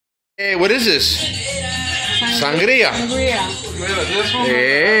Hey, what is this? Sangria.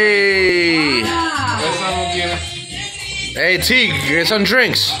 Hey. Hey, T, get some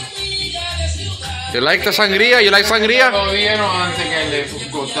drinks. You like the sangria? You like sangria?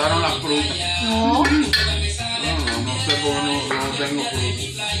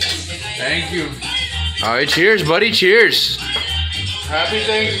 Thank you. All right, cheers, buddy. Cheers. Happy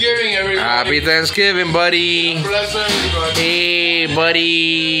Thanksgiving, everybody. Happy Thanksgiving, buddy. Bless everybody. Hey,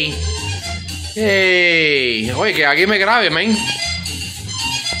 buddy. Hey. Oye, que alguien me grabe, man.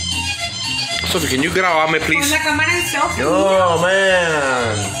 Sophie, can you grabarme, please? Con la cámara en selfie. Oh,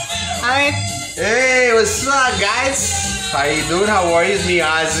 man. A ver. Hey, what's up, guys? How you doing? How are you? It's me,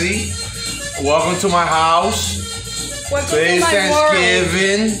 Ozzy. Welcome to my house. Today's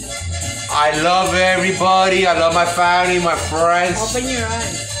Thanksgiving. I love everybody. I love my family, my friends. Open your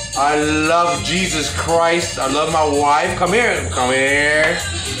eyes. I love Jesus Christ. I love my wife. Come here. Come here.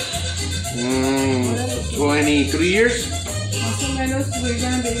 23 years? Más o menos, we're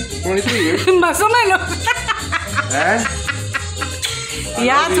gonna be. 23 years. Más o menos. Eh?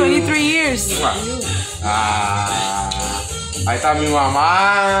 Yeah, 23 years. Ahí está mi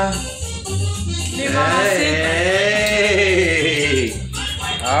mamá. Mi mamacita. Hey.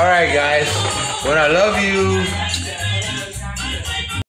 All right, guys. Well, I love you.